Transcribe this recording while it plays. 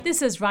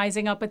This is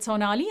Rising Up at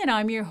Sonali, and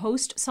I'm your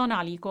host,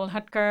 Sonali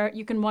Kolhatkar.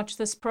 You can watch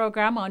this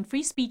program on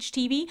Free Speech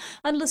TV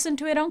and listen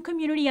to it on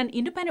community and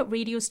independent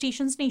radio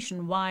stations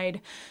nationwide.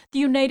 The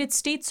United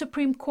States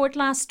Supreme Court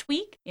last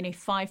week, in a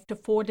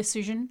 5-4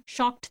 decision,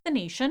 shocked the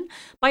nation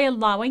by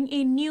allowing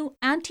a new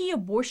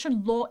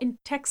anti-abortion law in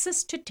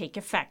Texas to take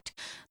effect.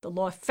 The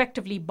law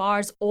effectively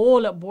bars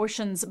all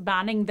abortions,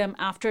 banning them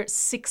after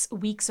 6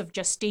 weeks of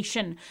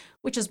gestation,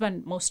 which is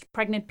when most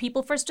pregnant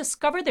people first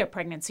discover their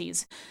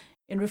pregnancies.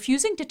 In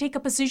refusing to take a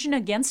position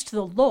against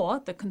the law,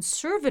 the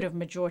conservative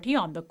majority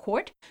on the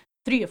court,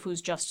 3 of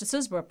whose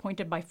justices were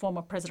appointed by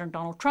former President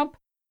Donald Trump,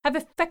 have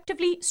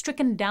effectively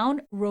stricken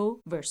down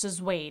Roe v.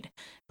 Wade.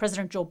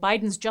 President Joe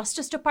Biden's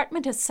Justice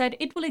Department has said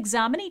it will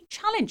examine a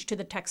challenge to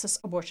the Texas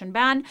abortion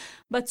ban,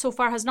 but so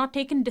far has not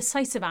taken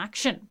decisive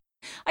action.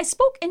 I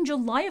spoke in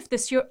July of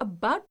this year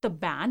about the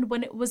ban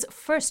when it was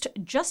first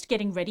just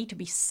getting ready to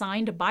be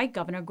signed by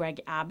Governor Greg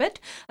Abbott.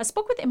 I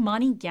spoke with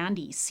Imani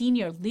Gandhi,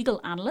 senior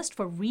legal analyst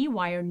for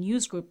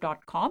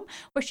RewireNewsGroup.com,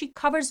 where she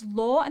covers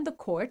law and the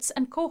courts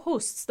and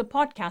co-hosts the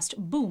podcast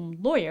Boom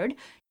Lawyered.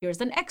 Here's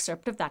an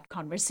excerpt of that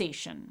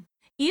conversation.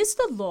 Is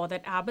the law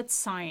that Abbott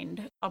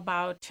signed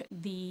about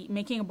the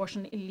making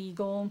abortion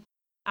illegal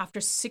after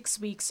 6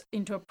 weeks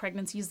into a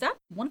pregnancy, is that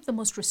one of the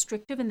most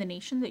restrictive in the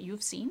nation that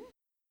you've seen?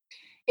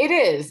 It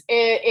is.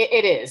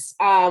 It is,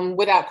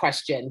 without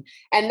question.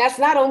 And that's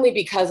not only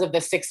because of the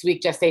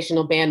 6-week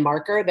gestational ban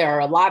marker. There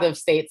are a lot of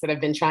states that have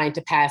been trying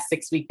to pass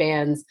 6-week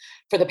bans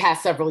for the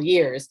past several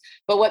years.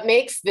 But what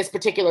makes this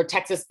particular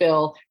Texas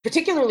bill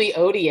particularly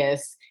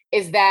odious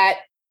is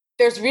that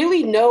there's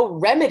really no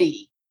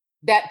remedy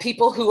that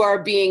people who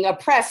are being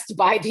oppressed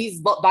by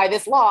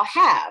this law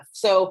have.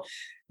 So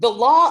the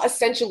law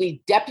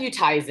essentially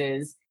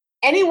deputizes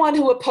anyone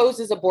who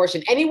opposes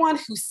abortion, anyone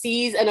who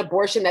sees an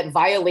abortion that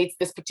violates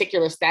this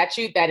particular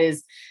statute that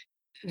is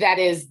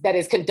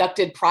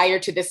conducted prior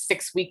to this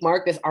 6-week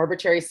mark, this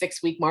arbitrary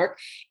 6-week mark,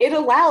 it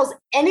allows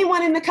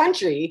anyone in the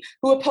country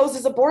who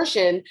opposes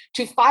abortion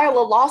to file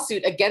a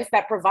lawsuit against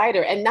that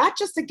provider, and not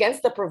just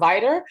against the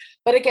provider,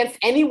 but against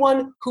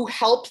anyone who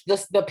helped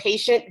the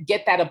patient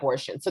get that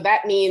abortion. So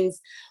that means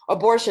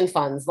abortion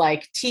funds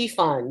like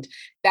T-Fund.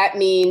 That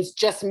means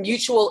just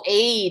mutual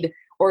aid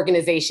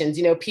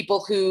organizations,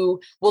 people who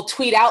will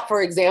tweet out,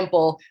 for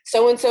example,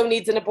 so-and-so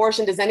needs an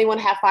abortion. Does anyone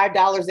have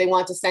 $5 they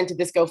want to send to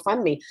this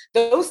GoFundMe?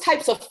 Those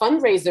types of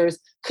fundraisers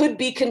could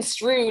be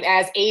construed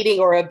as aiding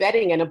or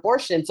abetting an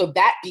abortion. So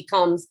that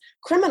becomes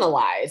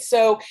criminalized.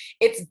 So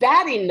it's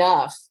bad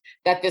enough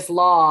that this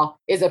law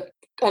is a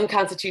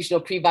unconstitutional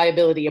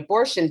pre-viability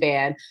abortion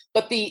ban,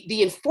 but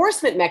the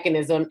enforcement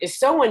mechanism is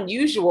so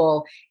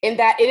unusual in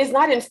that it is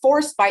not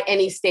enforced by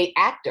any state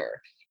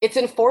actor. It's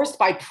enforced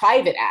by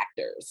private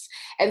actors.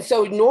 And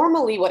so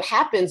normally what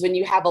happens when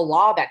you have a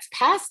law that's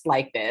passed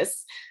like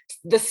this,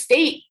 the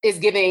state is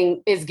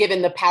given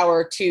the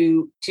power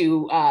to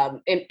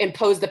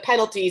impose the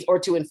penalties or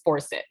to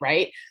enforce it,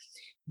 right?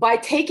 By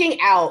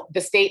taking out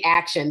the state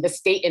action, the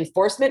state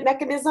enforcement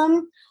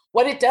mechanism,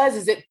 what it does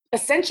is it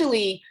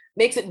essentially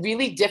makes it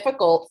really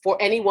difficult for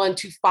anyone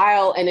to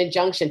file an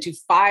injunction, to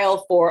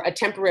file for a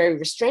temporary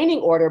restraining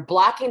order,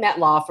 blocking that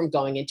law from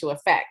going into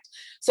effect.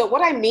 So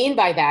what I mean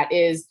by that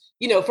is,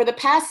 for the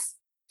past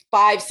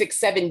 5, 6,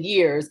 7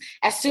 years,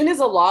 as soon as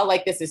a law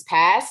like this is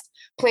passed,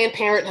 Planned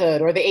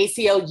Parenthood or the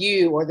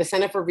ACLU or the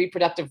Center for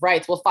Reproductive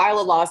Rights will file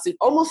a lawsuit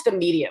almost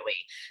immediately,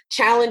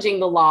 challenging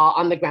the law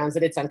on the grounds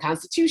that it's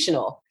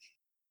unconstitutional.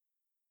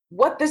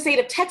 What the state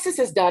of Texas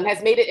has done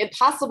has made it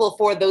impossible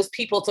for those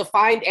people to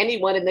find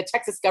anyone in the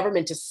Texas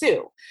government to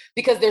sue,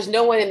 because there's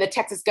no one in the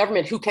Texas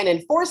government who can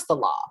enforce the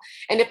law.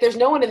 And if there's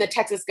no one in the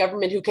Texas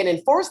government who can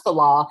enforce the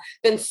law,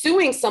 then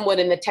suing someone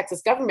in the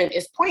Texas government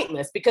is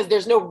pointless because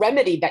there's no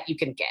remedy that you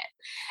can get.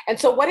 And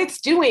so what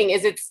it's doing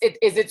is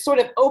it's sort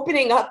of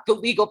opening up the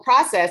legal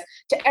process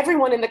to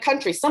everyone in the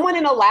country. Someone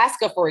in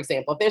Alaska, for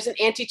example, if there's an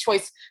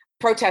anti-choice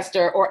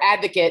protester or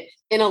advocate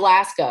in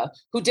Alaska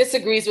who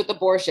disagrees with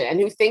abortion and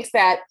who thinks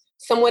that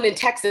someone in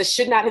Texas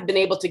should not have been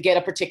able to get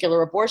a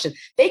particular abortion,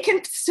 they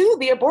can sue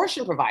the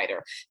abortion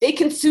provider. They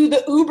can sue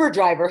the Uber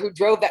driver who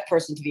drove that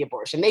person to the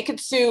abortion. They could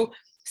sue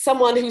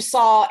someone who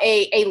saw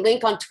a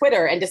link on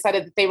Twitter and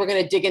decided that they were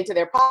going to dig into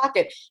their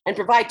pocket and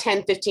provide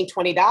 $10, $15,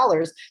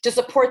 $20 to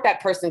support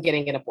that person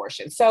getting an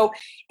abortion. So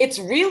it's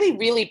really,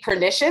 really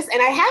pernicious. And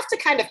I have to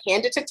kind of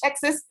hand it to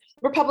Texas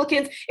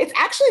Republicans. It's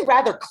actually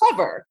rather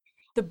clever.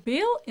 The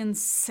bill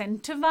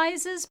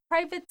incentivizes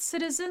private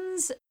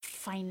citizens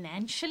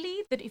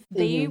financially, that if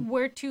they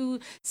were to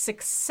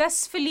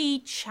successfully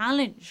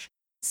challenge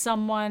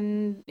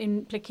someone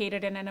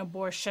implicated in an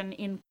abortion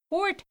in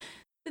court,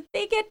 that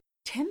they get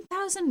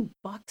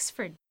 $10,000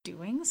 for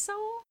doing so?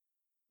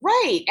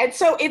 Right. And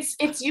so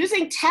it's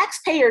using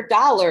taxpayer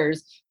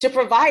dollars to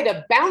provide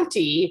a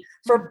bounty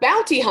for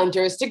bounty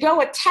hunters to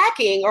go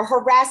attacking or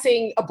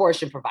harassing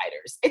abortion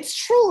providers. It's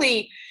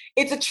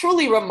a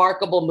truly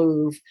remarkable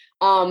move,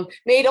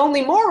 made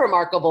only more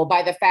remarkable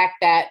by the fact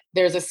that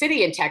there's a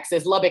city in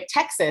Texas, Lubbock,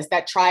 Texas,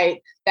 that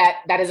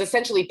has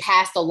essentially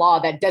passed a law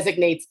that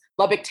designates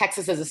Lubbock,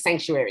 Texas as a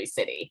sanctuary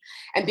city.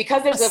 And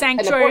because there's a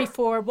sanctuary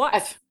for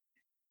what?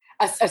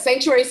 A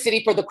sanctuary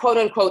city for the quote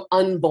unquote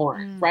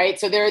unborn, right?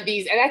 So there are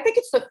these, and I think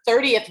it's the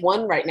 30th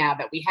one right now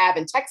that we have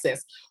in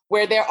Texas,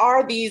 where there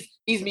are these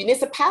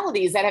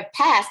municipalities that have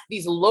passed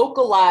these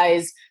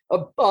localized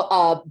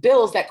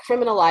bills that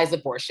criminalize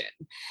abortion.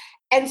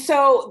 And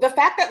so the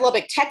fact that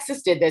Lubbock,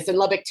 Texas did this, and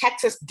Lubbock,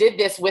 Texas did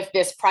this with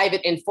this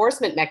private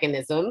enforcement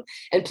mechanism,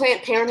 and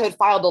Planned Parenthood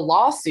filed a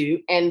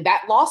lawsuit, and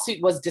that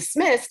lawsuit was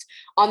dismissed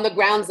on the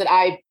grounds that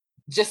I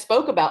just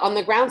spoke about, on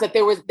the grounds that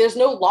there's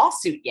no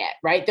lawsuit yet,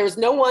 right? There's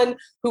no one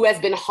who has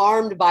been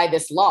harmed by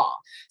this law.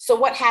 So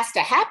what has to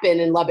happen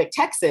in Lubbock,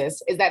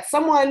 Texas is that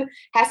someone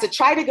has to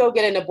try to go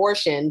get an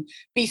abortion,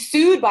 be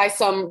sued by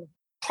some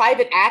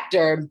private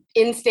actor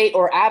in state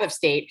or out of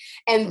state,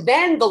 and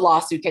then the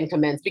lawsuit can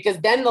commence, because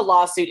then the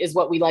lawsuit is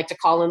what we like to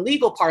call in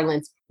legal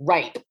parlance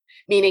ripe,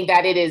 meaning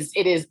that it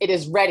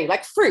is ready,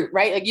 like fruit,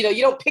 right? Like, you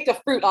don't pick a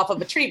fruit off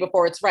of a tree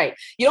before it's ripe.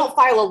 You don't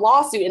file a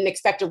lawsuit and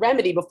expect a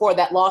remedy before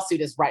that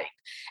lawsuit is ripe.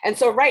 And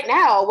so right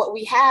now, what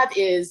we have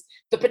is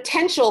the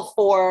potential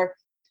for,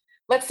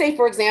 let's say,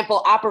 for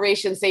example,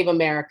 Operation Save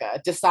America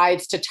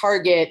decides to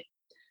target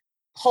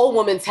Whole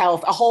Woman's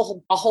Health, a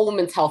whole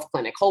woman's health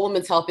clinic. Whole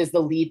Woman's Health is the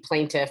lead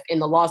plaintiff in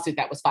the lawsuit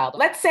that was filed.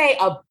 Let's say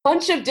a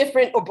bunch of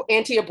different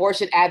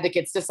anti-abortion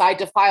advocates decide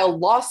to file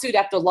lawsuit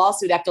after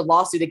lawsuit after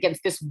lawsuit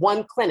against this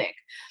one clinic.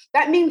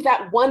 That means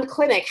that one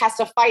clinic has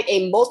to fight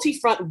a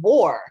multi-front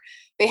war.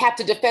 They have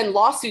to defend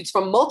lawsuits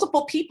from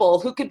multiple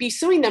people who could be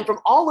suing them from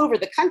all over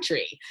the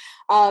country.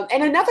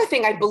 And another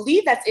thing I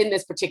believe that's in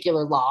this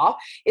particular law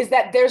is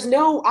that there's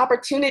no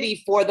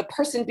opportunity for the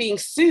person being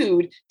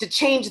sued to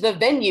change the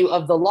venue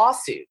of the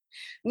lawsuit.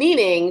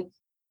 Meaning,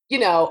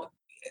 a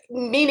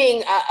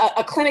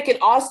clinic in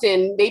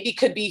Austin maybe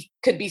could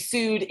be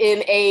sued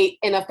in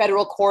a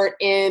federal court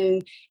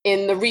in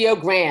the Rio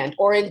Grande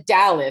or in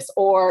Dallas,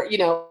 or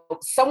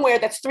somewhere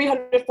that's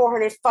 300,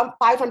 400,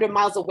 500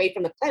 miles away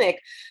from the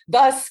clinic,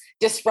 thus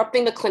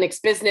disrupting the clinic's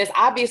business,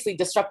 obviously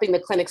disrupting the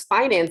clinic's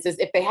finances.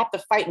 If they have to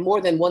fight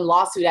more than one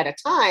lawsuit at a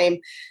time,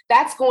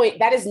 that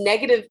is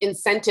negative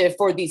incentive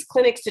for these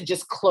clinics to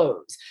just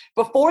close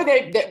before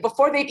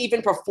they've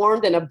even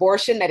performed an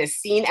abortion that is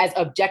seen as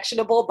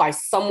objectionable by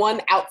someone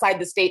outside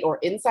the state or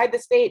inside the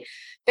state.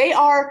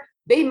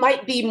 They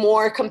might be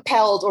more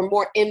compelled or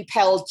more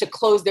impelled to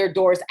close their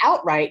doors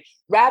outright,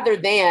 rather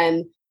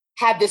than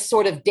have this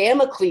sort of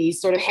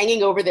Damocles sort of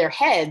hanging over their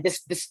head,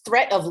 this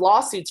threat of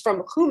lawsuits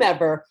from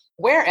whomever,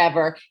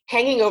 wherever,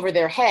 hanging over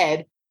their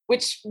head,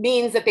 which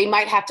means that they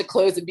might have to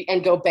close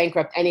and go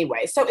bankrupt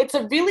anyway. So it's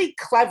a really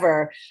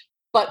clever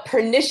but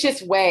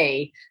pernicious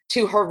way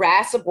to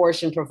harass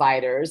abortion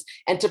providers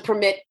and to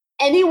permit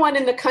anyone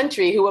in the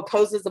country who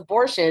opposes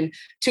abortion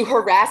to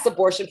harass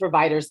abortion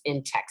providers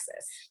in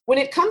Texas. When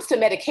it comes to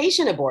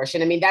medication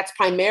abortion, I mean, that's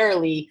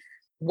primarily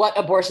what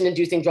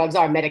abortion-inducing drugs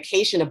are: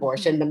 medication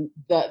abortion,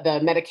 the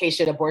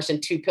medication abortion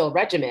 2-pill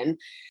regimen.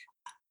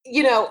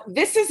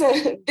 This is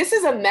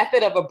a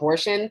method of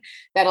abortion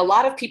that a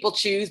lot of people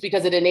choose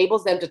because it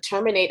enables them to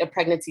terminate a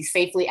pregnancy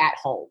safely at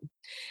home.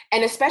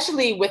 And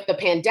especially with the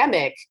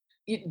pandemic,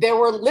 there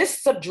were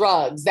lists of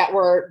drugs that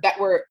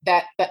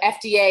the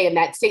FDA and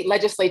that state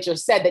legislature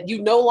said that you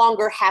no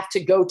longer have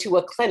to go to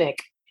a clinic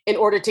in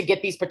order to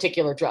get these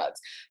particular drugs.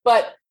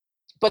 But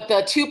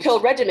the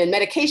 2-pill regimen,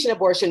 medication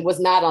abortion, was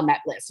not on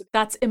that list.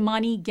 That's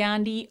Imani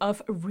Gandhi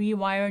of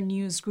Rewire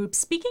News Group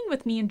speaking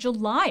with me in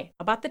July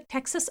about the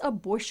Texas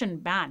abortion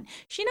ban.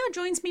 She now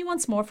joins me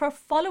once more for a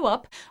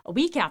follow-up a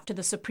week after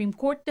the Supreme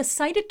Court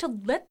decided to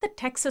let the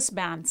Texas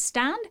ban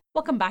stand.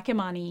 Welcome back,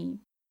 Imani.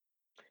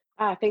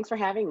 Thanks for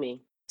having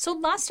me. So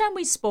last time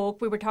we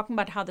spoke, we were talking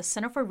about how the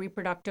Center for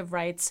Reproductive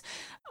Rights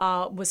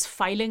was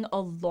filing a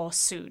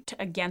lawsuit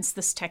against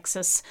this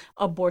Texas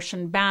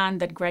abortion ban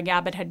that Greg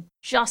Abbott had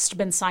just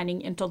been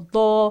signing into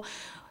law.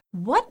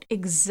 What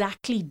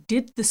exactly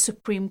did the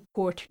Supreme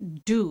Court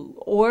do?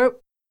 Or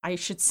I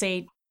should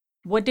say,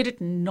 what did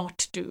it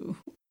not do?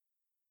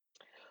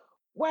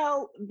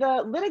 Well,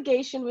 the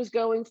litigation was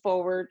going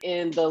forward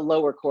in the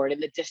lower court,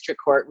 in the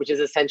district court, which is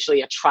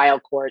essentially a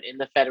trial court in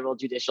the federal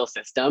judicial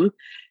system.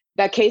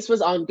 That case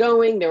was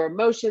ongoing. There were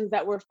motions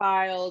that were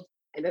filed,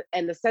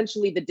 and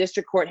essentially the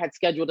district court had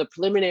scheduled a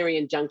preliminary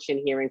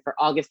injunction hearing for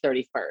August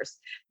 31st.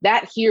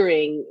 That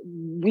hearing,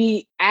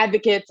 we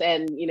advocates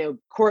and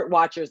court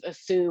watchers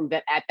assumed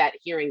that at that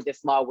hearing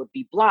this law would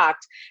be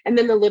blocked, and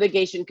then the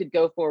litigation could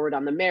go forward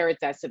on the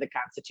merits as to the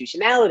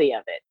constitutionality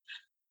of it.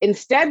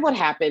 Instead, what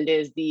happened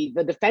is the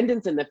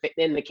defendants in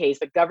the case,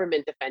 the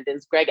government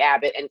defendants, Greg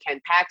Abbott and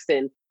Ken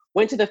Paxton,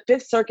 went to the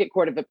Fifth Circuit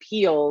Court of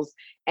Appeals,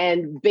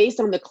 and based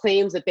on the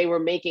claims that they were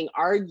making,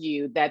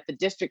 argued that the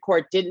district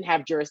court didn't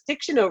have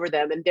jurisdiction over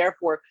them and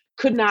therefore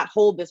could not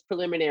hold this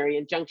preliminary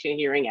injunction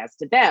hearing as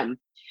to them.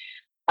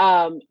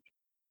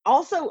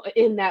 Also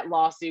in that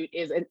lawsuit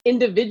is an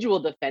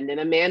individual defendant,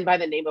 a man by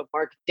the name of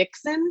Mark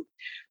Dixon,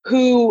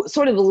 who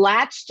sort of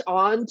latched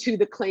on to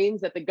the claims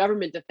that the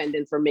government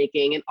defendants were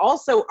making and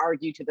also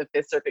argued to the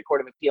Fifth Circuit Court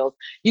of Appeals,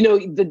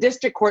 the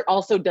district court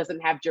also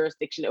doesn't have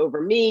jurisdiction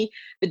over me.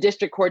 The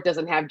district court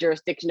doesn't have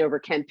jurisdiction over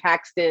Ken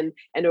Paxton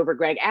and over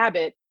Greg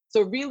Abbott.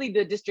 So really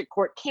the district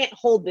court can't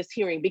hold this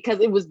hearing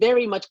because it was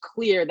very much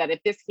clear that if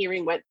this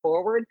hearing went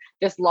forward,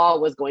 this law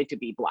was going to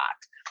be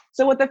blocked.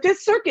 So what the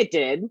Fifth Circuit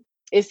did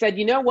is said,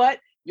 you know what,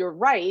 you're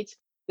right.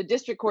 The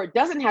district court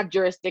doesn't have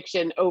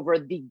jurisdiction over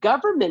the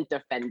government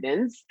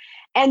defendants.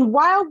 And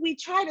while we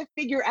try to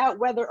figure out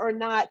whether or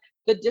not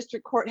the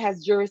district court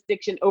has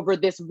jurisdiction over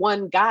this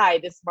one guy,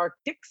 this Mark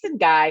Dixon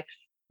guy,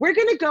 we're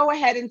going to go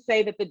ahead and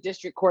say that the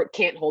district court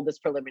can't hold this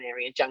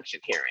preliminary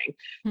injunction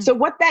hearing. So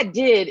what that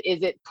did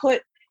is it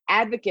put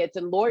advocates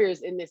and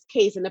lawyers in this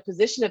case in a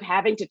position of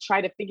having to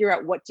try to figure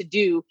out what to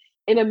do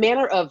in a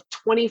manner of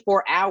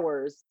 24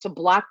 hours to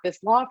block this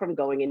law from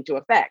going into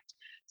effect.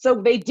 So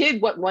they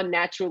did what one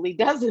naturally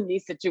does in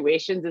these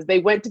situations, is they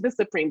went to the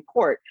Supreme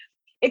Court,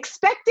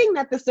 expecting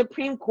that the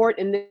Supreme Court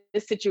in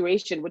this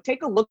situation would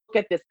take a look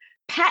at this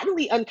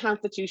patently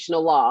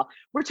unconstitutional law.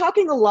 We're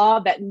talking a law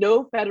that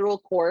no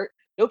federal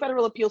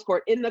appeals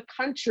court in the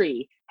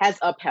country has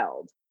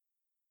upheld.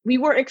 We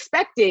were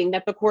expecting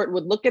that the court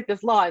would look at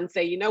this law and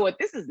say, you know what,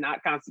 this is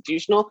not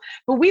constitutional,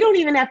 but we don't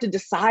even have to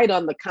decide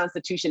on the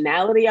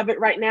constitutionality of it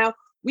right now.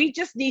 We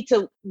just need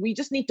to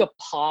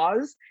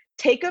pause,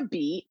 take a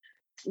beat.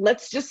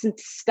 Let's just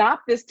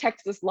stop this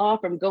Texas law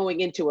from going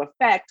into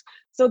effect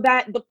so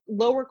that the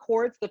lower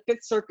courts, the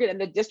Fifth Circuit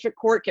and the district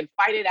court can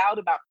fight it out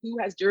about who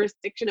has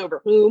jurisdiction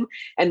over whom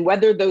and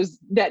whether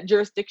that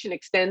jurisdiction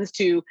extends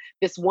to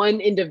this one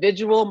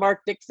individual,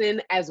 Mark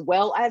Dixon, as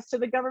well as to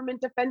the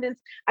government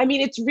defendants. I mean,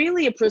 it's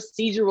really a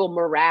procedural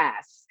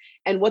morass.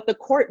 And what the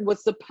court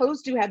was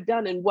supposed to have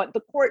done, and what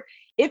the court,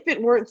 if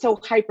it weren't so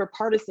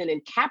hyper-partisan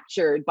and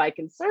captured by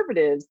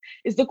conservatives,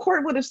 is the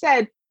court would have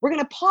said, we're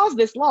going to pause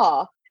this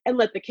law and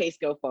let the case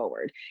go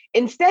forward.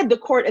 Instead, the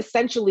court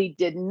essentially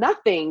did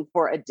nothing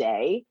for a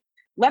day,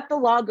 let the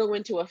law go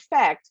into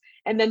effect,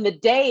 and then the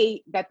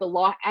day that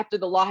after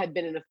the law had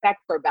been in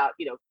effect for about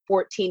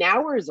 14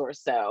 hours or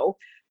so,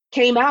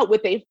 came out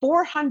with a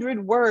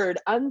 400-word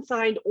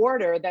unsigned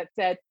order that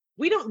said,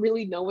 we don't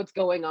really know what's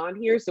going on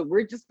here, so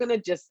we're just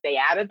going to stay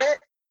out of it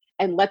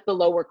and let the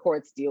lower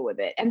courts deal with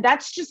it. And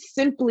that's just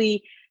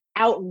simply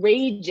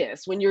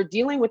outrageous when you're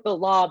dealing with a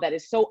law that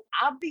is so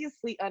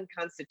obviously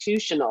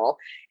unconstitutional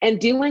and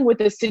dealing with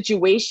a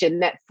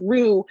situation that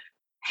threw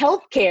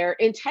healthcare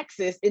in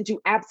Texas into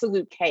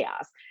absolute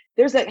chaos.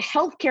 There's a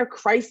healthcare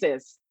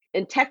crisis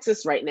in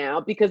Texas right now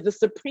because the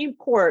Supreme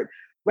Court,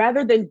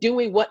 rather than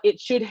doing what it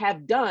should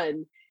have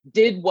done,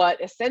 did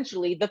what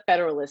essentially the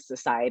Federalist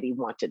Society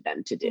wanted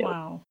them to do.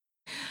 Wow.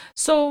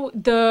 So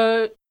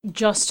the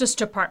Justice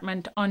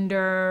Department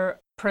under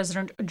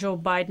President Joe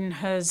Biden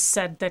has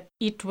said that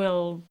it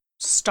will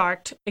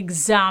start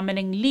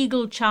examining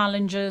legal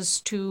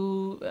challenges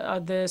to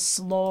this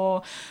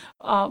law,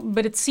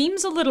 but it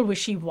seems a little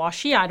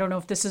wishy-washy. I don't know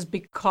if this is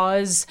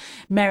because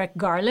Merrick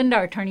Garland,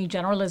 our Attorney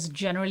General, is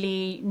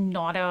generally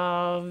not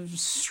a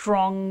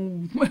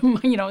strong,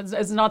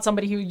 is not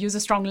somebody who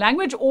uses strong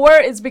language, or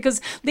it's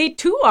because they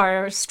too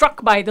are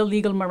struck by the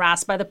legal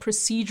morass, by the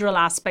procedural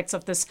aspects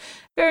of this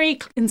very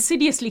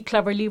insidiously,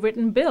 cleverly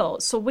written bill.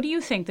 So what do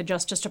you think the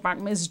Justice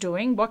Department is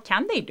doing? What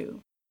can they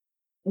do?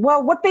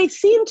 Well, what they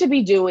seem to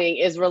be doing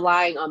is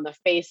relying on the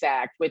FACE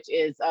Act, which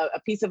is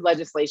a piece of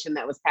legislation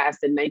that was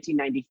passed in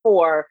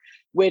 1994,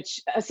 which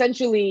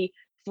essentially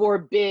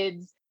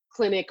forbids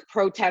clinic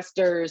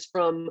protesters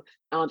from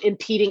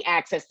impeding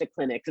access to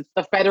clinics. It's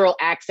the Federal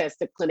Access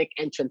to Clinic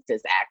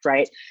Entrances Act,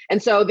 right?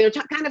 And so they're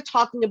kind of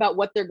talking about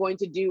what they're going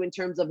to do in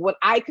terms of what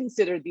I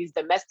consider these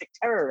domestic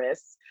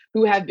terrorists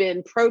who have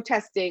been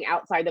protesting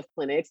outside of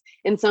clinics,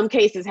 in some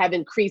cases have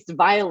increased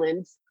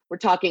violence. We're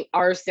talking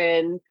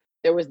arson.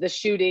 There was the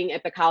shooting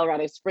at the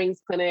Colorado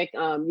Springs Clinic,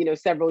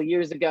 several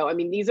years ago. I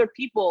mean, these are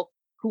people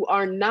who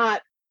are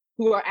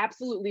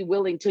absolutely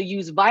willing to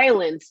use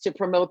violence to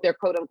promote their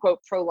quote unquote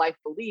pro-life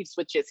beliefs,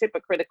 which is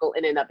hypocritical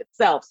in and of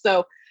itself.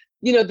 So,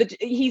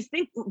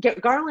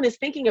 Garland is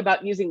thinking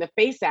about using the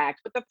FACE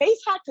Act, but the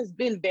FACE Act has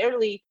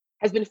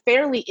been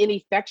fairly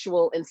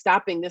ineffectual in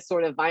stopping this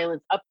sort of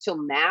violence up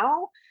till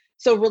now.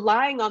 So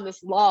relying on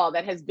this law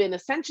that has been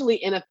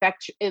essentially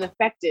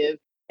ineffective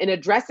in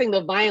addressing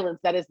the violence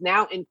that is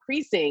now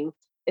increasing,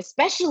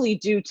 especially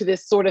due to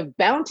this sort of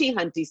bounty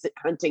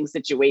hunting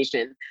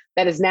situation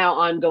that is now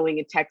ongoing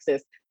in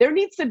Texas, there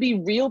needs to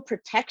be real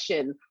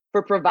protection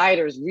for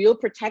providers, real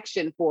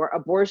protection for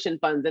abortion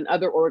funds and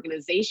other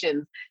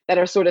organizations that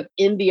are sort of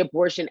in the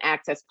abortion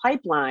access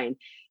pipeline.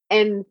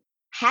 And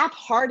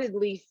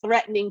half-heartedly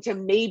threatening to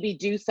maybe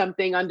do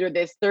something under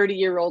this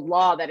 30-year-old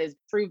law that is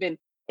proven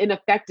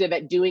ineffective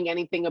at doing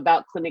anything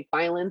about clinic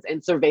violence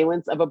and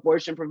surveillance of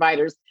abortion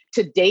providers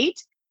to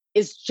date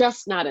is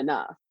just not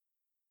enough.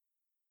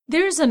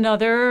 There's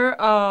another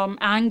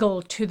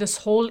angle to this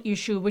whole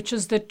issue, which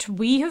is that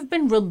we have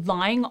been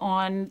relying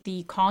on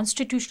the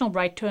constitutional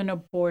right to an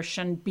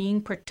abortion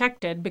being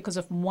protected because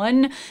of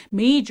one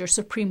major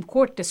Supreme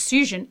Court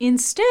decision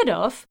instead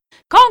of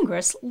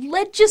Congress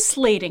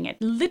legislating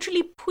it,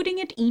 literally putting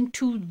it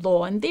into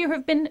law. And there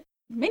have been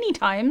many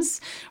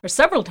times or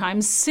several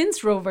times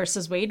since Roe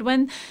versus Wade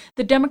when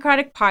the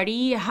Democratic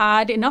Party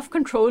had enough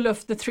control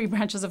of the three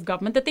branches of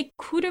government that they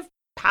could have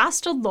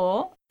passed a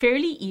law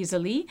fairly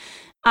easily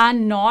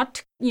and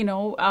not,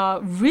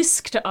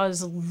 risked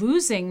us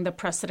losing the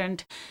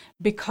precedent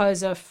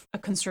because of a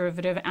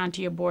conservative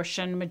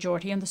anti-abortion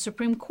majority in the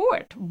Supreme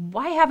Court.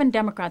 Why haven't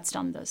Democrats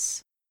done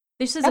this?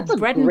 This is That's a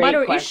bread and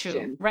butter question.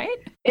 issue, right?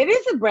 It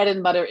is a bread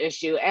and butter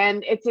issue.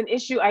 And it's an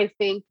issue, I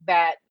think,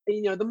 that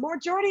the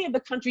majority of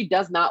the country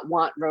does not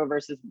want Roe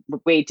versus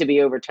Wade to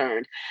be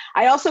overturned.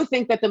 I also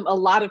think that a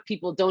lot of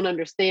people don't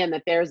understand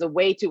that there's a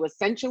way to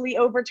essentially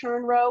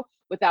overturn Roe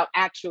without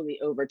actually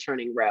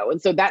overturning Roe.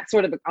 And so that's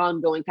sort of an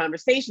ongoing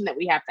conversation that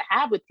we have to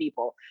have with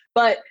people.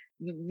 But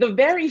the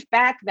very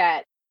fact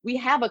that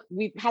we've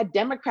had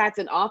Democrats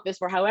in office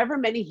for however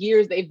many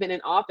years they've been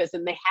in office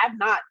and they have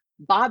not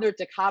bothered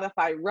to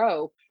codify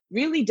Roe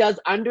really does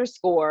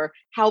underscore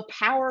how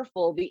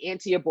powerful the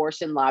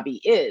anti-abortion lobby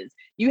is.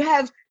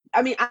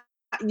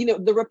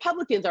 The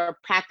Republicans are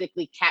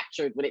practically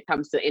captured when it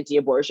comes to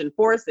anti-abortion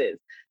forces,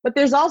 but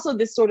there's also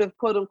this sort of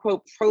quote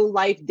unquote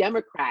pro-life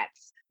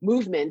Democrats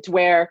movement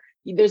where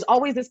there's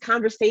always this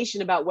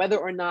conversation about whether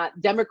or not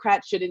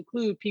Democrats should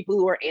include people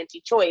who are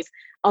anti-choice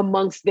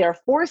amongst their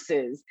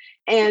forces.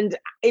 And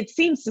it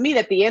seems to me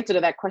that the answer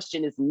to that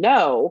question is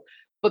no.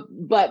 But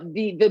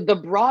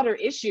the broader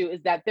issue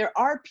is that there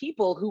are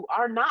people who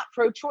are not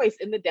pro-choice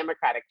in the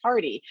Democratic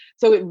Party.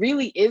 So it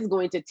really is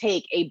going to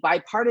take a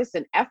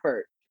bipartisan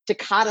effort to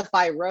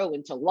codify Roe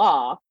into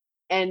law.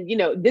 And,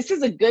 this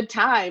is a good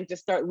time to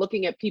start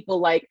looking at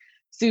people like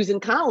Susan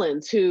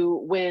Collins,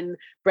 who, when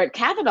Brett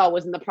Kavanaugh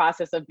was in the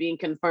process of being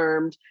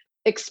confirmed,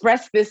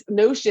 expressed this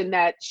notion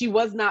that she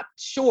was not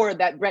sure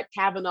that Brett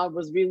Kavanaugh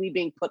was really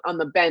being put on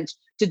the bench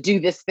to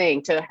do this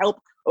thing, to help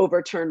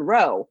overturn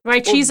Roe.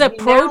 Right. She's a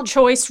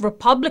pro-choice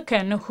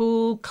Republican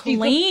who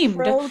claimed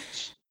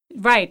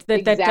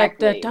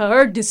that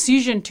her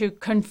decision to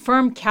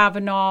confirm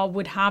Kavanaugh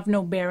would have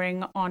no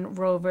bearing on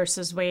Roe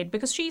versus Wade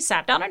because she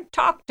sat down and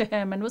talked to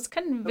him and was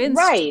convinced.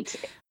 Right.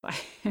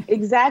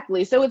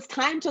 Exactly. So it's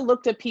time to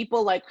look to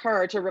people like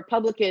her, to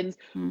Republicans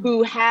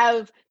who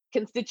have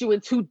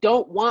constituents who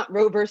don't want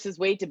Roe versus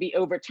Wade to be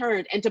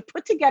overturned, and to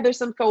put together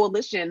some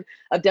coalition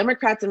of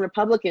Democrats and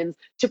Republicans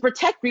to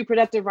protect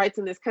reproductive rights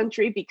in this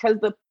country, because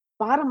the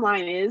bottom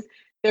line is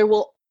there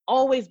will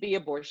always be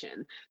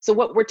abortion. So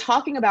what we're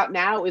talking about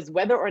now is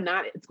whether or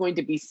not it's going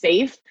to be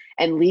safe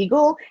and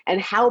legal,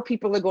 and how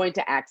people are going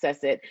to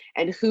access it,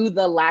 and who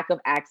the lack of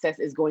access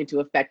is going to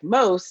affect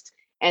most.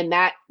 And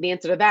that the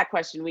answer to that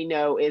question, we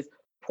know, is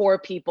poor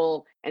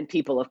people and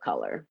people of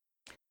color.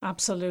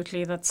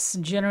 Absolutely. That's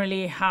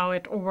generally how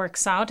it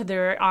works out.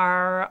 There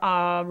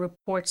are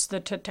reports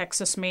that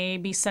Texas may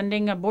be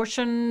sending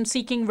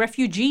abortion-seeking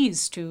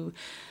refugees to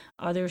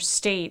other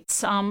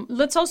states.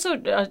 Let's also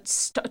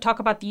talk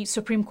about the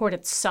Supreme Court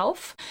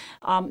itself.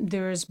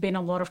 There's been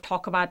a lot of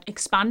talk about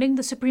expanding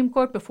the Supreme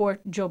Court before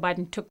Joe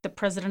Biden took the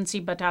presidency,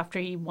 but after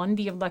he won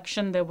the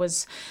election, there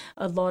was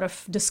a lot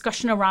of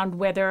discussion around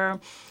whether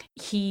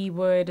he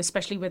would,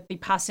 especially with the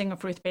passing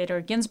of Ruth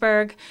Bader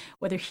Ginsburg,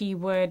 whether he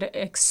would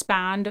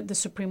expand the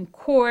Supreme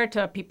Court.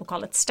 People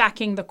call it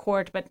stacking the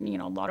court, but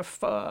a lot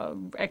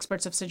of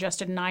experts have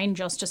suggested 9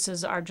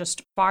 justices are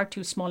just far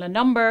too small a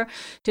number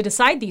to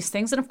decide these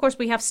things. And of course,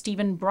 we have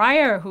Stephen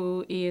Breyer,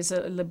 who is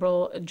a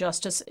liberal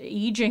justice,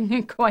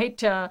 aging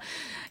quite,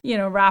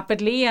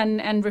 rapidly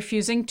and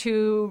refusing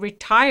to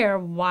retire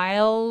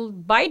while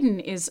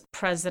Biden is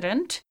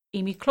president.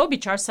 Amy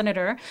Klobuchar,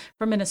 senator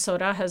from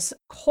Minnesota, has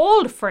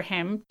called for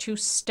him to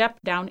step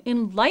down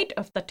in light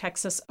of the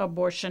Texas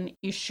abortion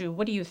issue.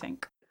 What do you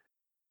think?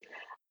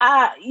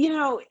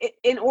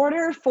 In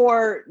order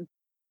for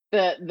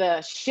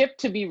the ship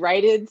to be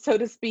righted, so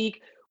to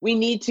speak, we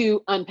need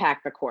to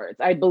unpack the courts.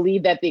 I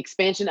believe that the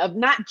expansion of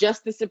not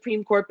just the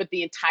Supreme Court, but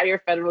the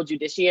entire federal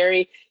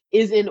judiciary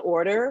is in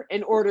order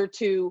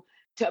to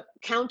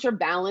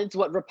counterbalance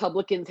what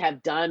Republicans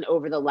have done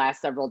over the last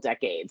several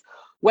decades.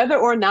 Whether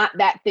or not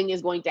that thing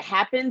is going to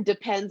happen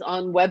depends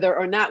on whether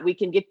or not we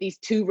can get these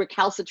 2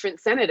 recalcitrant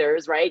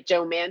senators, right,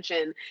 Joe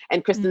Manchin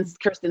and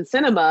Kyrsten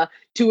Sinema,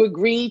 to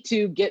agree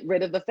to get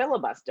rid of the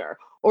filibuster,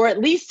 or at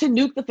least to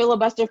nuke the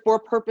filibuster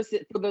for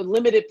the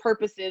limited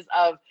purposes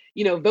of,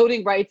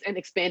 voting rights and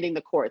expanding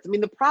the courts. I mean,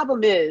 the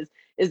problem is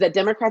that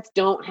Democrats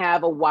don't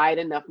have a wide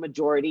enough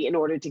majority in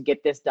order to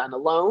get this done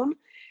alone.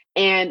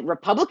 And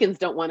Republicans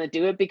don't want to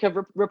do it because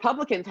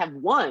Republicans have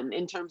won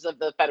in terms of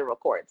the federal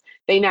courts.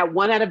 They now,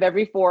 1 out of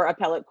every 4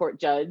 appellate court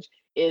judge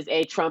is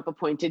a Trump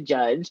appointed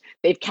judge.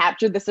 They've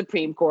captured the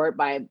Supreme Court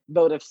by a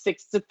vote of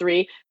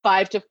 6-3,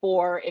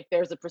 5-4 if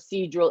there's a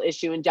procedural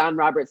issue and John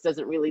Roberts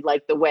doesn't really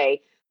like the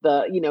way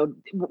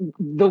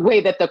the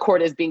way that the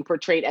court is being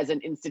portrayed as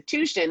an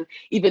institution,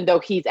 even though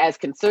he's as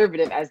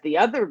conservative as the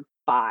other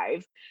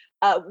five.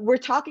 We're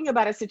talking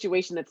about a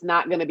situation that's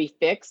not going to be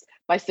fixed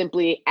by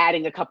simply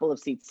adding a couple of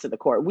seats to the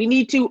court. We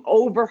need to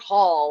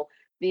overhaul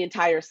the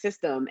entire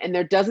system, and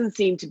there doesn't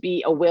seem to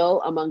be a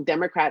will among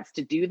Democrats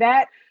to do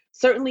that.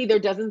 Certainly, there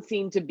doesn't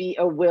seem to be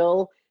a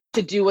will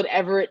to do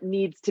whatever it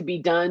needs to be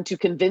done to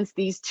convince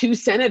these two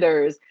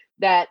senators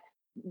that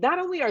not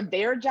only are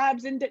their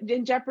jobs in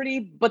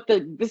jeopardy, but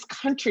this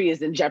country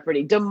is in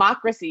jeopardy.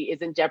 Democracy is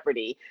in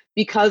jeopardy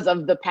because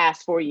of the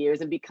past 4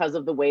 years and because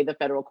of the way the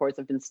federal courts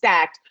have been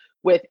stacked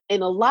with,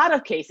 in a lot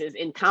of cases,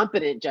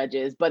 incompetent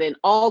judges, but in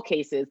all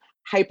cases,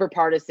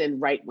 hyper-partisan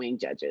right-wing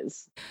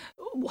judges.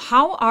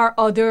 How are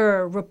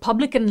other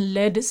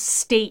Republican-led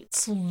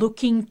states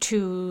looking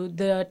to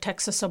the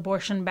Texas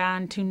abortion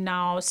ban to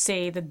now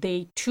say that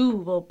they too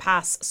will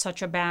pass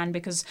such a ban?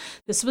 Because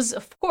this was,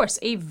 of course,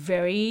 a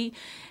very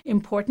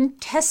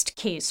important test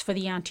case for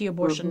the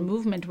anti-abortion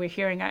movement. We're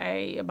hearing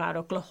about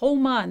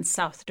Oklahoma and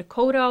South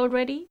Dakota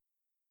already.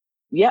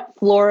 Yep,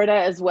 Florida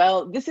as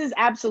well. This is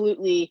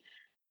absolutely...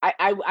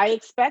 I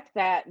expect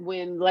that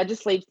when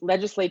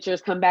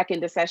legislatures come back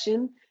into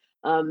session,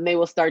 they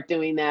will start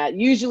doing that,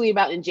 usually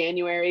about in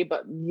January,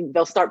 but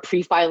they'll start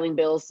pre-filing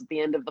bills at the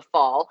end of the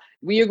fall.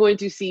 We are going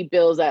to see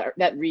bills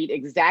that read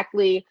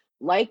exactly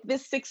like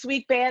this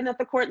 6-week ban that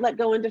the court let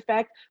go into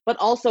effect, but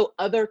also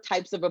other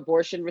types of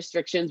abortion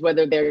restrictions,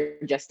 whether they're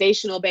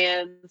gestational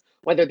bans,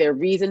 whether they're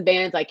reason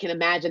bans. I can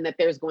imagine that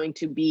there's going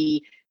to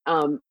be,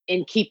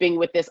 in keeping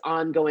with this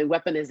ongoing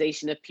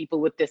weaponization of people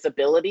with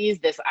disabilities,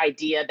 this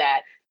idea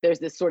that there's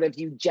this sort of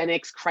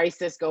eugenics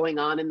crisis going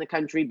on in the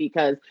country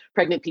because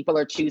pregnant people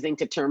are choosing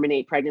to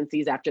terminate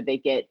pregnancies after they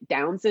get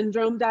Down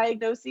syndrome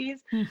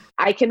diagnoses.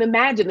 I can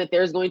imagine that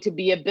there's going to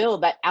be a bill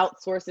that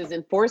outsources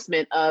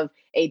enforcement of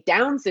a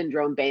Down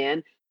syndrome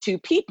ban to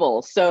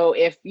people. So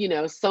if,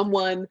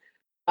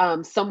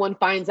 someone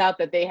finds out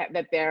that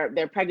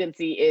their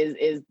pregnancy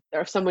is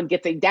or someone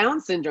gets a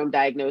Down syndrome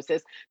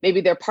diagnosis, maybe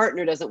their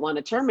partner doesn't want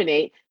to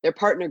terminate, their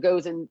partner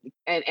goes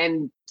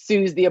and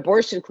sues the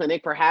abortion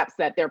clinic, perhaps,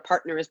 that their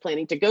partner is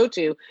planning to go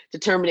to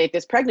terminate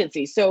this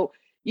pregnancy. So,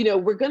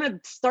 we're going to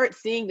start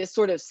seeing this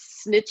sort of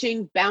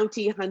snitching,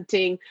 bounty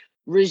hunting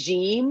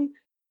regime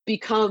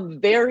become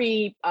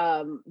very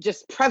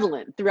just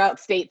prevalent throughout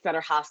states that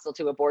are hostile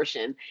to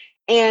abortion.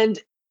 And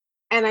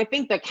I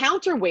think the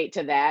counterweight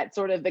to that,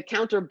 sort of the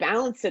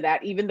counterbalance to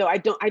that, even though I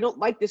don't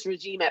like this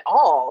regime at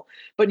all,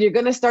 but you're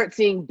going to start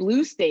seeing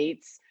blue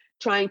states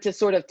trying to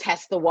sort of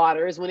test the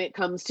waters when it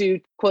comes to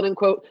quote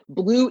unquote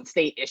blue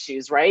state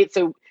issues, right?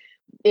 So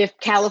if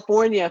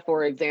California,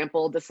 for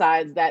example,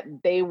 decides that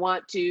they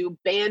want to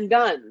ban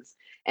guns,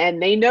 and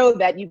they know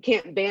that you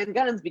can't ban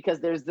guns because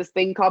there's this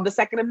thing called the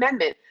Second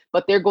Amendment,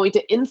 but they're going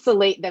to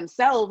insulate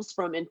themselves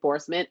from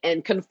enforcement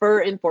and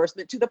confer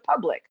enforcement to the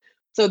public.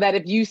 So that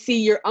if you see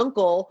your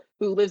uncle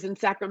who lives in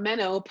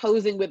Sacramento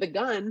posing with a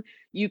gun,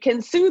 you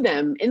can sue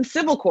them in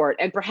civil court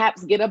and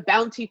perhaps get a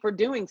bounty for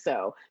doing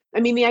so. I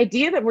mean, the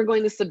idea that we're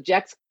going to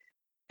subject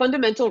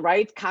fundamental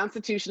rights,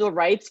 constitutional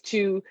rights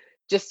to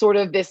just sort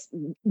of this,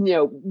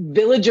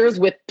 villagers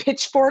with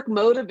pitchfork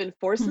mode of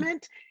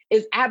enforcement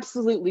is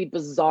absolutely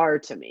bizarre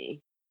to me.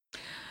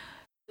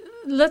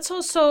 Let's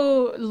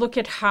also look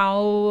at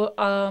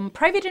how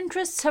private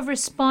interests have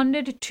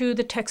responded to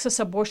the Texas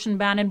abortion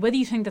ban and whether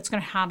you think that's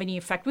going to have any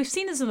effect. We've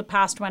seen this in the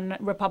past when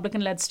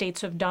Republican-led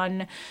states have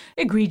done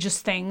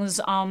egregious things.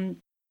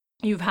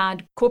 You've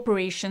had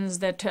corporations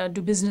that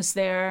do business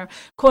there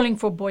calling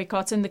for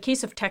boycotts. In the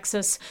case of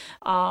Texas,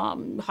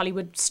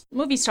 Hollywood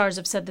movie stars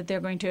have said that they're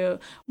going to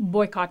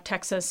boycott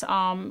Texas.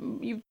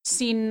 You've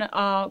seen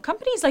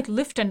companies like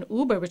Lyft and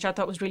Uber, which I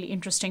thought was really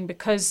interesting,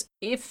 because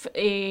if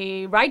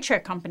a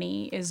rideshare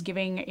company is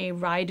giving a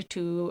ride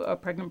to a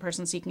pregnant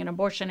person seeking an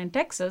abortion in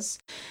Texas,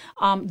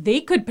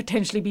 they could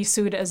potentially be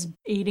sued as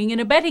aiding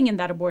and abetting in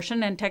that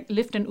abortion. And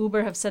Lyft and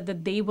Uber have said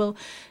that they will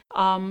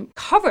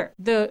cover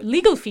the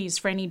legal fees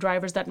for any drivers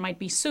that might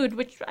be sued,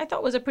 which I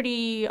thought was a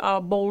pretty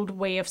bold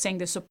way of saying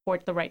they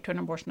support the right to an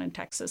abortion in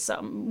Texas.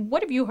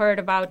 What have you heard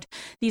about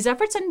these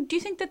efforts, and do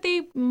you think that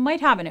they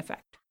might have an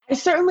effect? I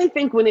certainly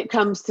think when it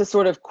comes to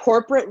sort of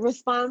corporate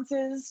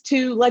responses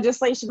to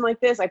legislation like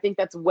this, I think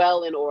that's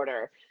well in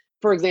order.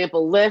 For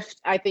example, Lyft,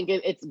 I think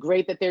it's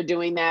great that they're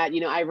doing that.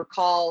 I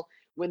recall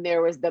when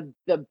there was the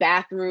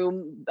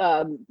bathroom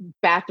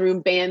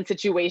ban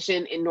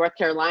situation in North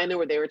Carolina,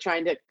 where they were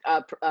trying to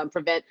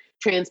prevent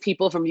trans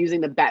people from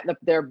using the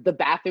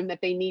bathroom that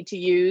they need to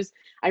use.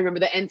 I remember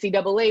the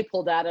NCAA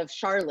pulled out of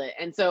Charlotte.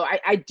 And so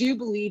I do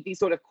believe these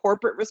sort of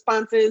corporate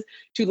responses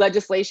to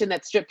legislation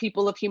that strip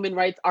people of human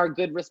rights are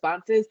good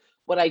responses.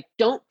 What I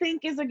don't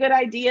think is a good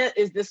idea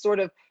is this sort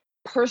of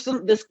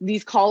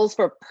these calls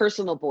for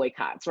personal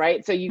boycotts,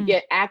 right? So you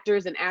get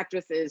actors and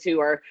actresses who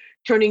are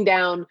turning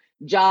down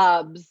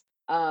jobs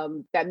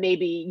that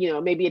maybe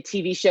a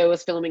TV show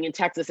is filming in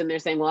Texas and they're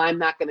saying, well, I'm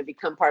not going to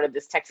become part of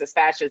this Texas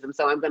fascism,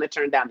 so I'm going to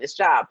turn down this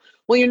job.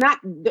 Well,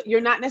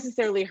 you're not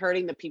necessarily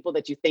hurting the people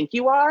that you think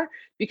you are,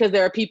 because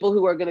there are people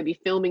who are going to be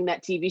filming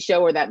that TV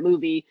show or that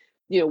movie,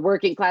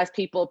 working class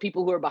people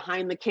who are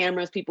behind the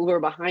cameras, people who are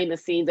behind the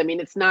scenes. I mean,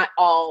 it's not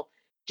all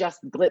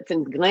just glitz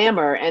and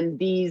glamour, and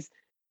these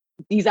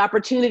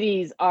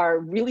opportunities are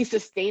really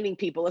sustaining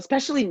people,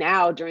 especially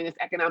now during this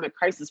economic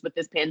crisis with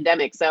this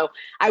pandemic. So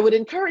I would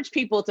encourage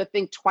people to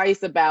think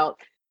twice about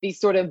these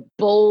sort of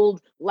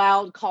bold,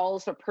 loud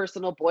calls for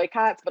personal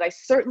boycotts. But I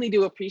certainly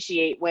do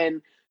appreciate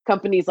when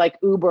companies like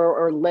Uber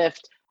or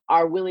Lyft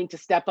are willing to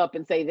step up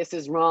and say this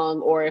is wrong,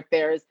 or if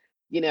there's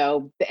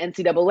the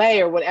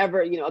NCAA or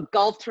whatever, a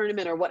golf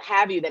tournament or what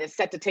have you that is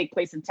set to take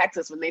place in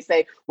Texas, when they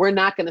say, we're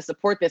not going to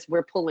support this,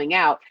 we're pulling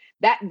out,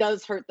 that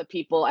does hurt the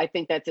people I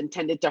think that's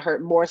intended to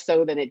hurt, more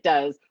so than it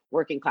does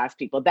working class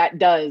people. That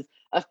does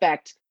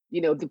affect,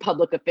 the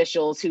public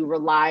officials who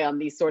rely on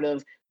these sort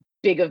of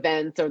big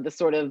events or the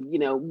sort of,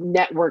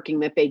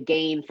 networking that they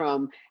gain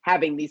from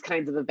having these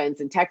kinds of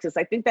events in Texas.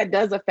 I think that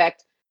does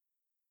affect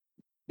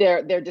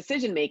their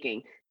decision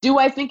making. Do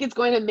I think it's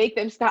going to make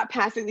them stop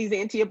passing these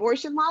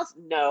anti-abortion laws?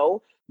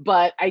 No,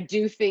 but I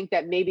do think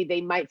that maybe they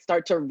might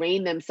start to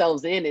rein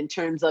themselves in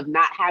terms of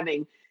not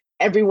having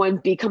everyone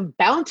become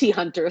bounty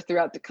hunters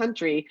throughout the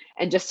country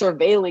and just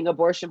surveilling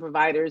abortion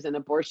providers and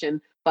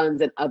abortion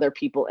funds and other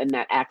people in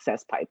that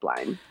access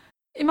pipeline.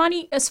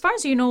 Imani, as far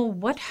as you know,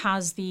 what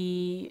has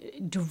the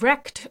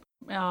direct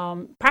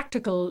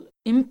practical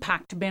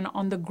impact been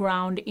on the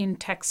ground in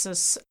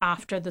Texas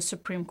after the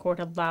Supreme Court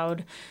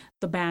allowed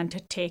the ban to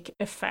take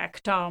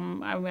effect?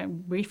 I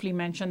briefly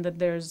mentioned that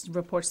there's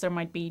reports there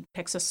might be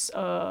Texas,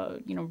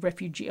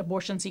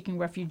 abortion-seeking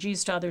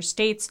refugees to other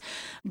states.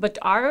 But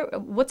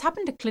what's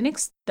happened to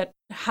clinics that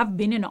have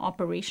been in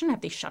operation?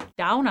 Have they shut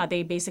down? Are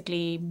they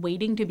basically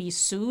waiting to be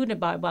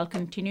sued while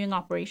continuing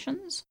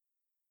operations?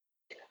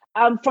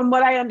 From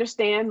what I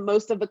understand,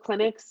 most of the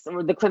clinics,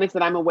 or the clinics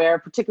that I'm aware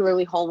of,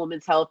 particularly Whole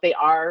Woman's Health, they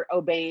are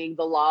obeying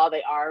the law.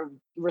 They are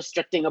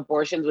restricting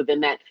abortions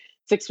within that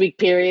 6-week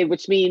period,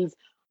 which means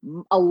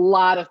a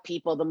lot of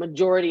people, the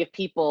majority of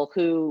people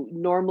who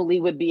normally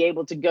would be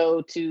able to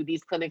go to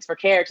these clinics for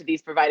care, to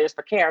these providers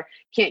for care,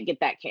 can't get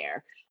that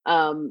care.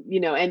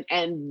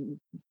 And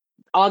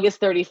August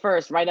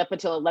 31st, right up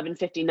until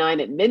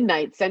 11:59 at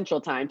midnight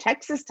Central Time,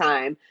 Texas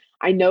time,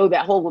 I know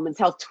that Whole Woman's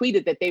Health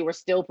tweeted that they were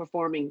still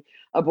performing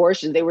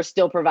abortions. They were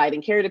still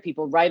providing care to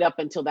people right up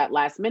until that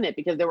last minute,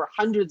 because there were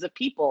hundreds of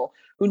people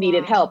who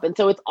needed help. And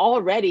so it's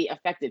already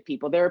affected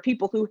people. There are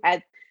people who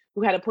had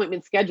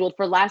appointments scheduled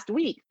for last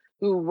week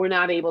who were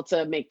not able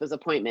to make those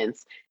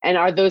appointments. And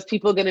are those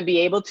people going to be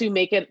able to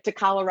make it to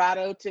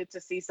Colorado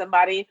to see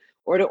somebody,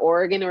 or to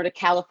Oregon, or to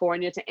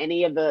California, to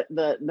any of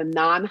the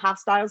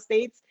non-hostile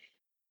states?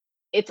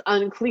 It's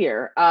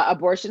unclear.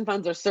 Abortion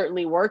funds are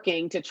certainly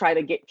working to try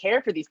to get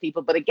care for these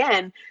people. But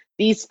again,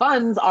 these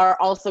funds are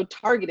also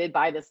targeted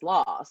by this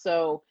law.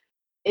 So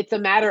it's a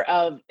matter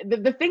of,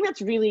 the thing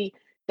that's really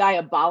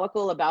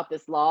diabolical about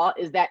this law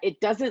is that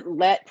it doesn't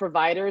let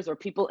providers or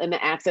people in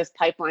the access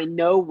pipeline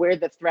know where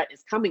the threat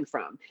is coming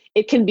from.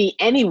 It can be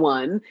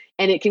anyone,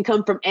 and it can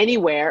come from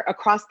anywhere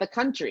across the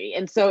country.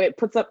 And so it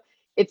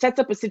sets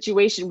up a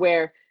situation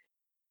where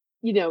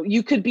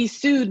you could be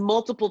sued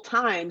multiple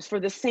times for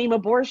the same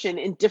abortion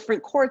in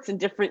different courts in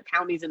different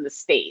counties in the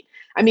state.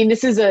 I mean,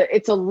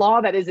 it's a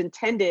law that is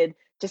intended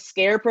to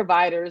scare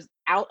providers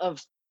out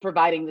of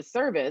providing the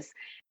service,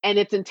 and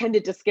it's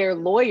intended to scare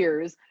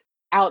lawyers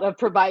out of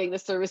providing the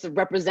service of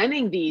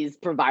representing these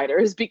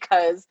providers,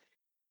 because,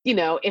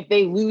 if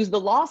they lose the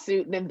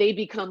lawsuit, then they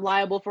become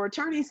liable for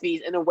attorney's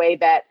fees in a way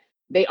that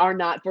they are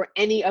not for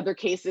any other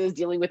cases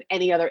dealing with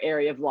any other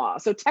area of law.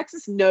 So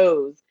Texas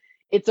knows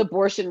its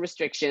abortion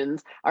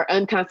restrictions are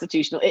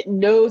unconstitutional. It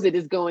knows it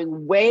is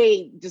going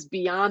way just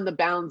beyond the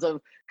bounds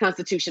of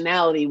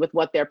constitutionality with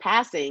what they're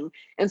passing.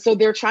 And so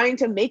they're trying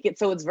to make it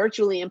so it's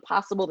virtually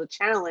impossible to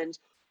challenge,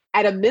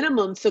 at a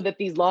minimum, so that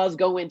these laws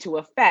go into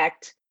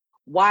effect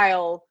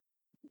while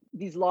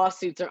these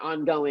lawsuits are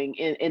ongoing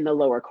in the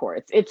lower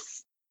courts.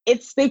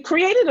 They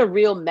created a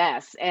real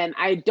mess. And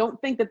I don't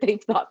think that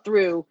they've thought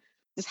through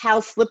just how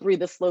slippery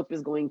the slope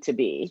is going to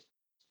be.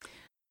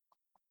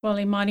 Well,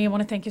 Imani, I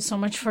want to thank you so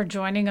much for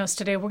joining us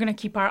today. We're going to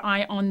keep our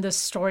eye on this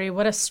story.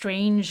 What a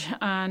strange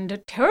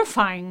and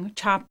terrifying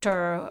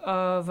chapter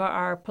of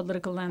our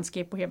political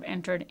landscape we have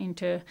entered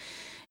into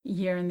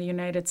here in the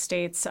United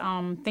States.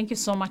 Thank you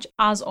so much,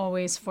 as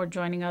always, for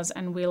joining us.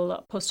 And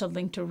we'll post a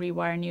link to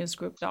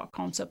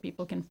rewirenewsgroup.com so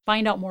people can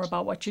find out more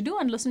about what you do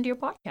and listen to your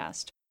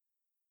podcast.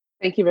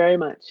 Thank you very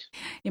much.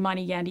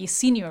 Imani Gandy,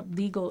 Senior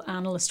Legal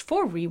Analyst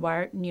for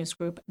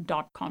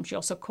rewirenewsgroup.com. She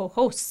also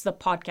co-hosts the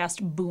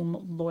podcast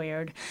Boom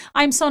Lawyered.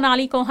 I'm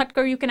Sonali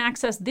Kolhatkar. You can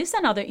access this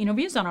and other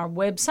interviews on our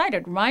website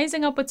at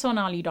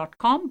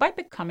risingupwithsonali.com by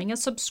becoming a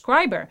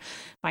subscriber.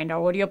 Find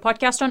our audio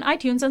podcast on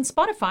iTunes and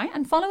Spotify,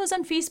 and follow us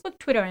on Facebook,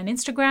 Twitter, and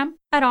Instagram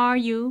at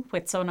RU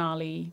with Sonali.